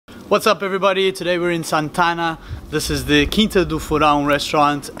What's up everybody? Today we're in Santana. This is the Quinta do Furao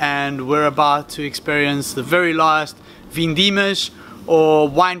restaurant and we're about to experience the very last Vindimas or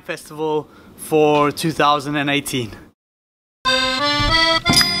wine festival for 2018.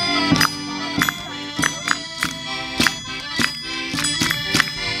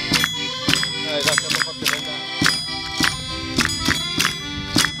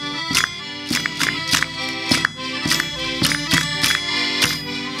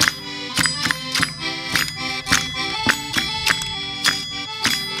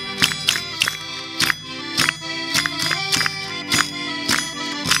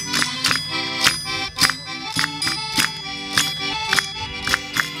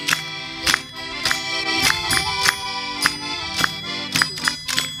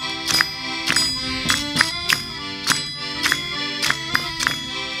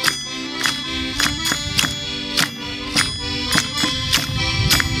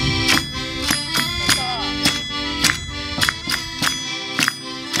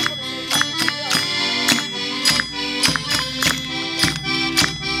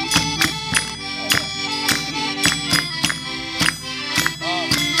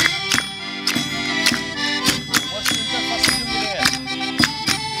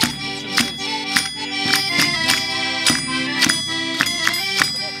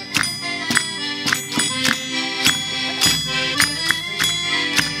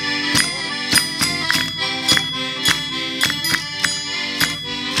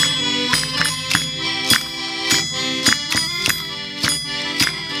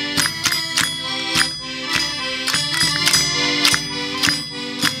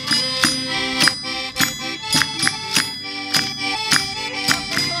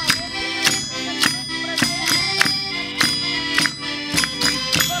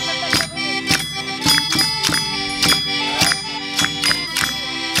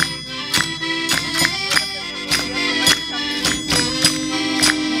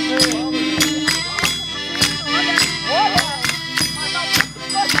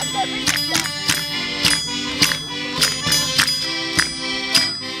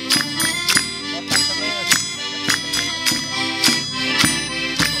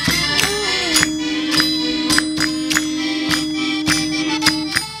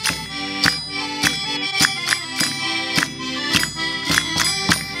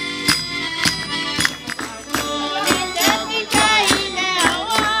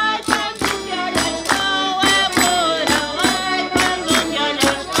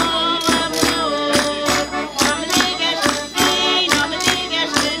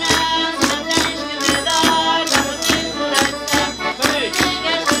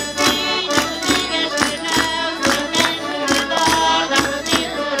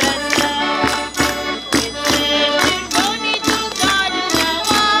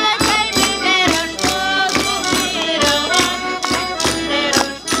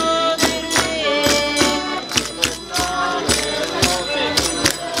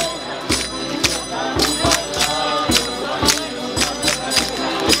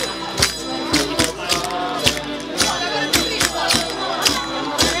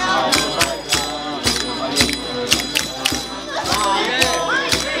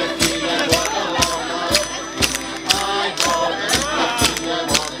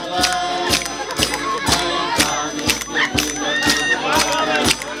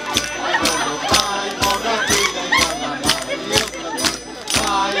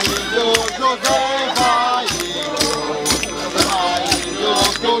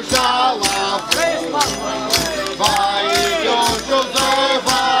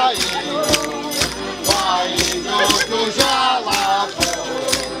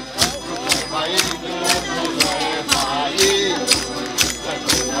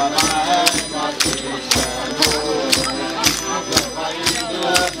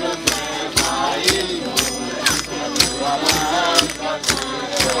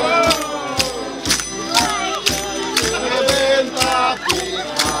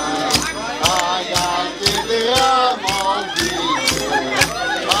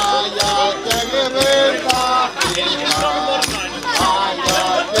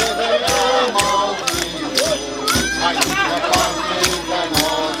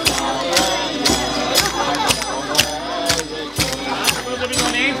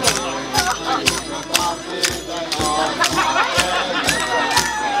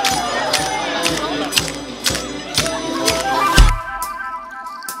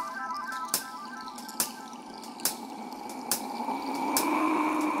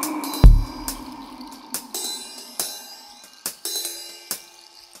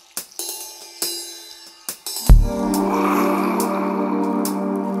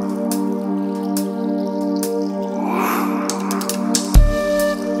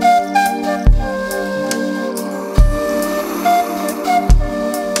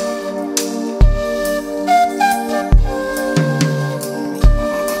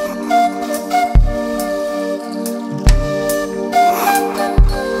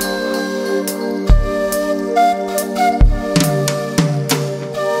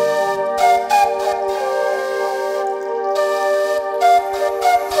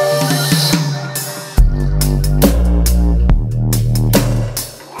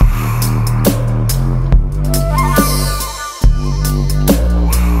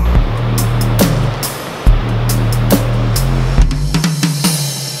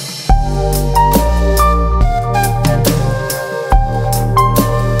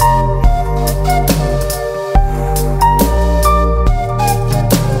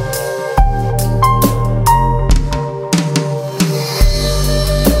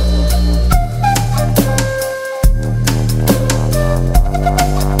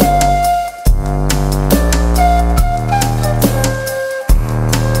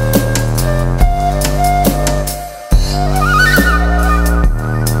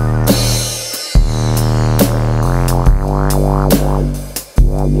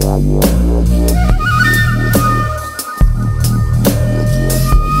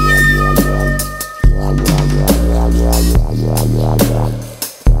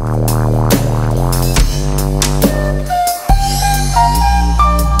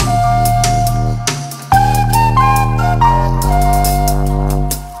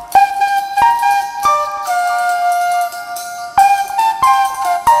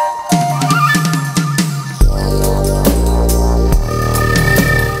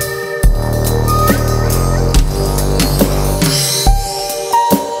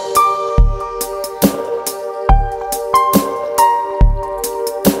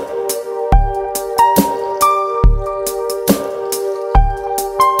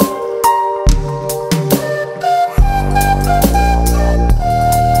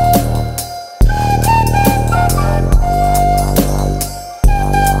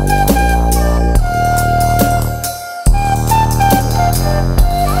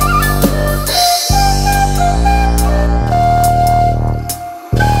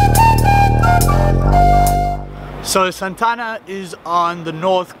 So Santana is on the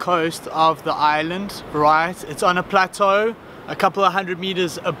north coast of the island, right? It's on a plateau, a couple of 100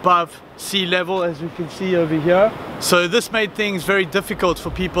 meters above sea level, as you can see over here. So this made things very difficult for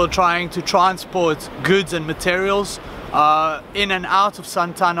people trying to transport goods and materials in and out of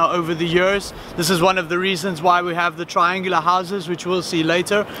Santana over the years. This is one of the reasons why we have the triangular houses, which we'll see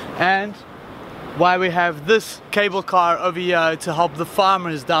later, and why we have this cable car over here to help the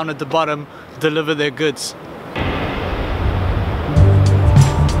farmers down at the bottom deliver their goods.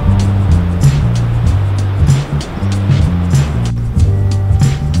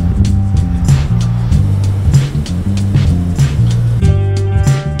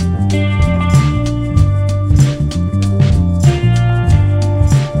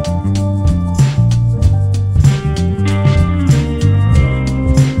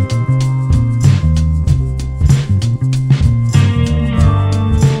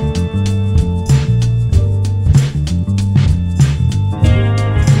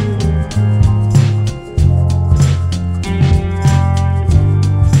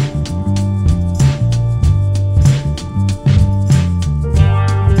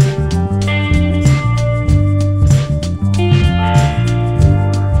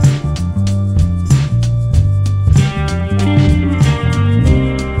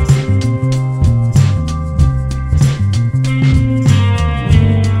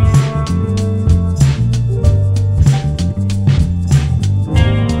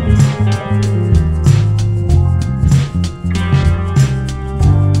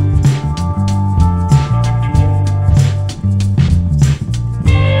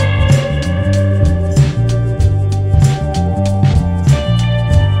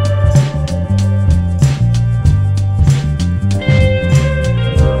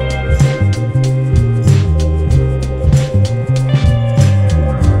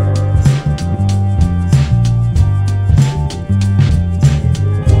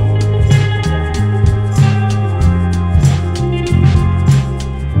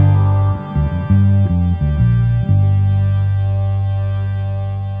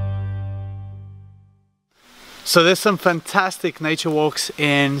 So there's some fantastic nature walks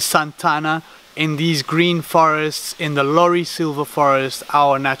in Santana, in these green forests, in the Lori Silva forest,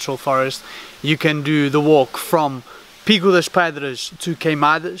 our natural forest. You can do the walk from Pico das Pedras to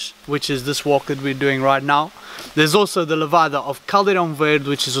Queimadas, which is this walk that we're doing right now. There's also the levada of Caldeirão Verde,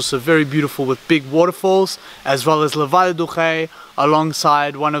 which is also very beautiful with big waterfalls, as well as Levada do Rei,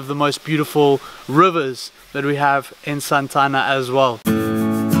 alongside one of the most beautiful rivers that we have in Santana as well.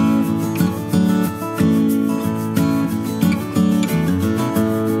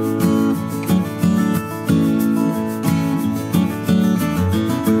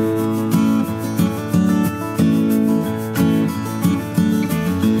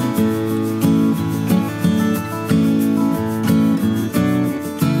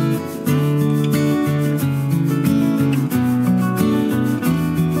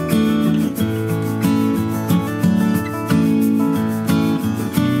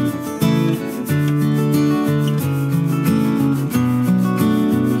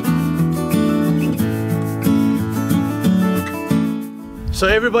 So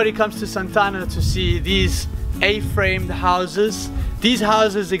everybody comes to Santana to see these A-framed houses. These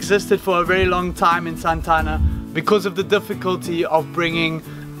houses existed for a very long time in Santana because of the difficulty of bringing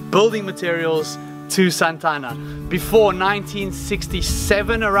building materials to Santana. Before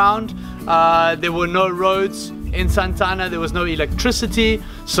 1967 around, there were no roads in Santana, there was no electricity,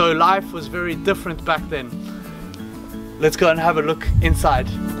 so life was very different back then. Let's go and have a look inside.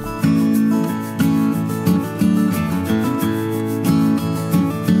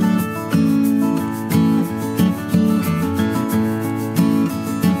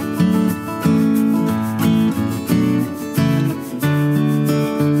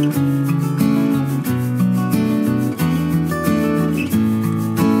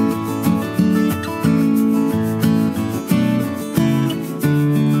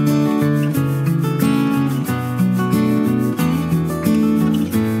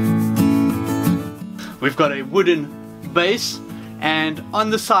 We've got a wooden base, and on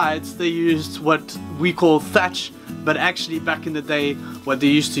the sides they used what we call thatch, but actually back in the day what they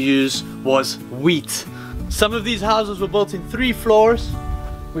used to use was wheat. Some of these houses were built in 3 floors.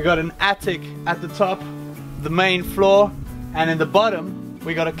 We got an attic at the top, the main floor, and in the bottom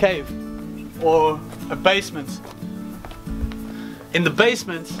we got a cave or a basement. In the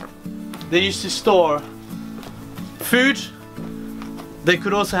basement they used to store food. They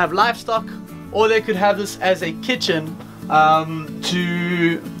could also have livestock, or they could have this as a kitchen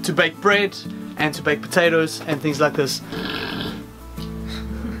to bake bread and to bake potatoes and things like this.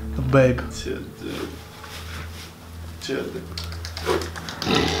 Babe. Cheers.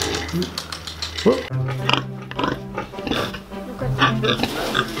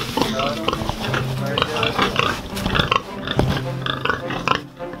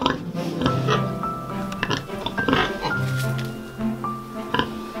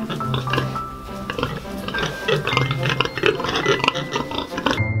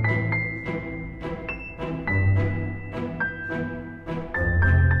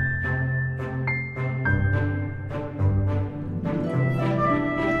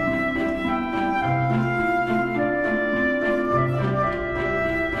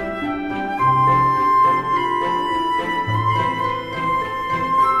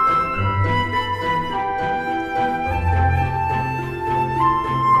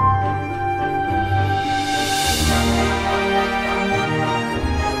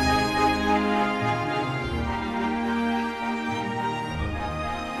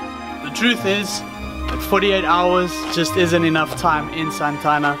 The truth is, that 48 hours just isn't enough time in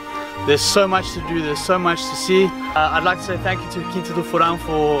Santana. There's so much to do, there's so much to see. I'd like to say thank you to Quinta do Furao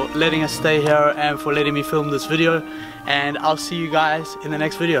for letting us stay here and for letting me film this video. And I'll see you guys in the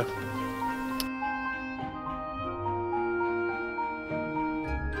next video.